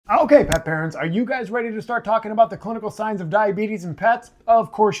Okay, pet parents, are you guys ready to start talking about the clinical signs of diabetes in pets?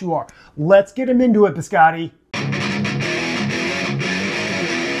 Of course you are. Let's get them into it, Biscotti.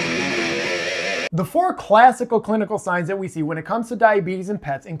 The four classical clinical signs that we see when it comes to diabetes in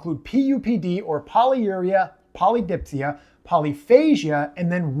pets include PUPD or polyuria, polydipsia, polyphagia,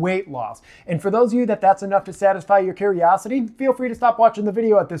 and then weight loss. And for those of you that's enough to satisfy your curiosity, feel free to stop watching the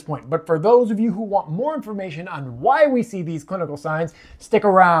video at this point. But for those of you who want more information on why we see these clinical signs, stick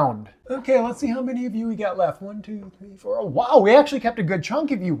around. Okay, let's see how many of you we got left. 1, 2, 3, 4. Oh, wow, we actually kept a good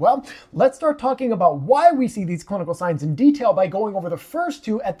chunk of you. Well, let's start talking about why we see these clinical signs in detail by going over the first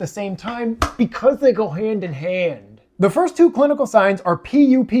two at the same time, because they go hand in hand. The first two clinical signs are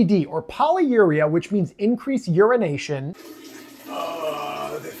PUPD, or polyuria, which means increased urination.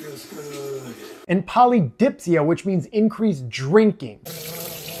 Oh, that feels good. And polydipsia, which means increased drinking.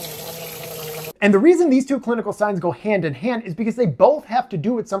 And the reason these two clinical signs go hand in hand is because they both have to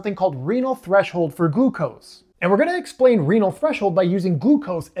do with something called renal threshold for glucose. And we're going to explain renal threshold by using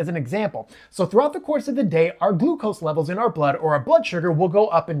glucose as an example. So throughout the course of the day, our glucose levels in our blood, or our blood sugar, will go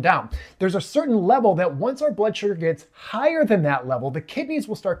up and down. There's a certain level that once our blood sugar gets higher than that level, the kidneys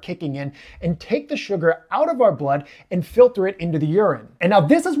will start kicking in and take the sugar out of our blood and filter it into the urine. And now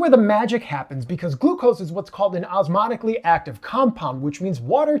this is where the magic happens, because glucose is what's called an osmotically active compound, which means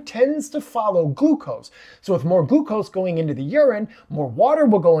water tends to follow glucose. So with more glucose going into the urine, more water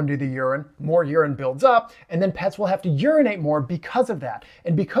will go into the urine, more urine builds up, and then pets will have to urinate more because of that.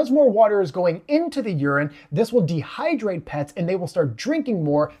 And because more water is going into the urine, this will dehydrate pets and they will start drinking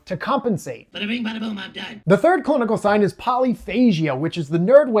more to compensate. Bada bing, bada boom, I'm done. The third clinical sign is polyphagia, which is the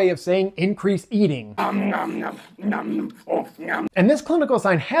nerd way of saying increased eating. Nom, nom, oh, nom. And this clinical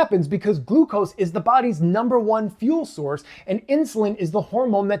sign happens because glucose is the body's #1 fuel source, and insulin is the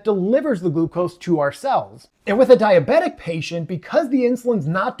hormone that delivers the glucose to our cells. And with a diabetic patient, because the insulin's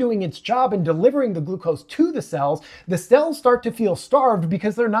not doing its job in delivering the glucose to the cells start to feel starved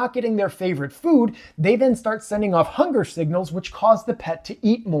because they're not getting their favorite food. They then start sending off hunger signals, which cause the pet to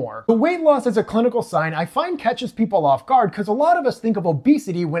eat more. The weight loss as a clinical sign I find catches people off guard because a lot of us think of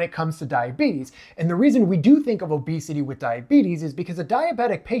obesity when it comes to diabetes. And the reason we do think of obesity with diabetes is because a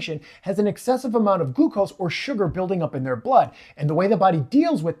diabetic patient has an excessive amount of glucose or sugar building up in their blood. And the way the body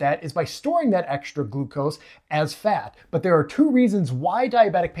deals with that is by storing that extra glucose as fat. But there are two reasons why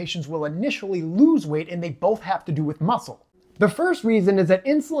diabetic patients will initially lose weight, and they both have to do with muscle. The first reason is that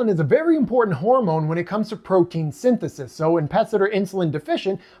insulin is a very important hormone when it comes to protein synthesis. So in pets that are insulin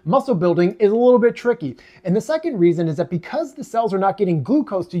deficient, muscle building is a little bit tricky. And the second reason is that because the cells are not getting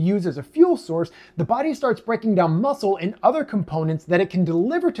glucose to use as a fuel source, the body starts breaking down muscle and other components that it can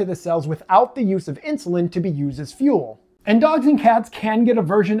deliver to the cells without the use of insulin to be used as fuel. And dogs and cats can get a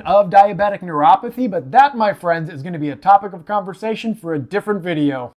version of diabetic neuropathy, but that, my friends, is going to be a topic of conversation for a different video.